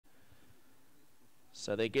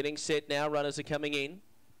So they're getting set now. Runners are coming in.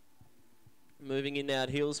 Moving in now at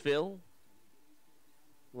Hillsville.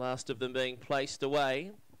 Last of them being placed away.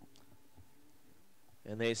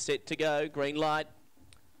 And they're set to go. Green light.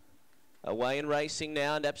 Away and racing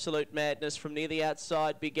now, and Absolute Madness from near the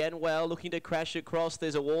outside began well, looking to crash across.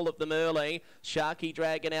 There's a wall of them early. Sharky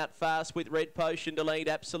Dragon out fast with Red Potion to lead.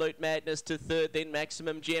 Absolute Madness to third, then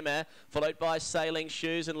Maximum Gemma, followed by Sailing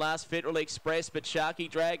Shoes and last Federal Express, but Sharky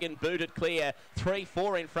Dragon booted clear.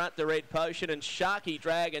 3-4 in front to Red Potion, and Sharky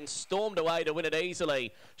Dragon stormed away to win it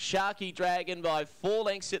easily. Sharky Dragon by 4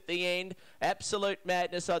 lengths at the end. Absolute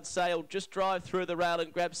Madness, I'd say, will just drive through the rail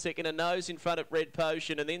and grab second, a nose in front of Red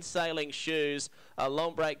Potion, and then Sailing Shoes, a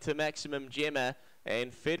long break to Maximum Gemma,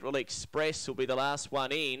 and Federal Express will be the last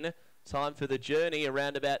one in. Time for the journey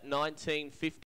around about 1950.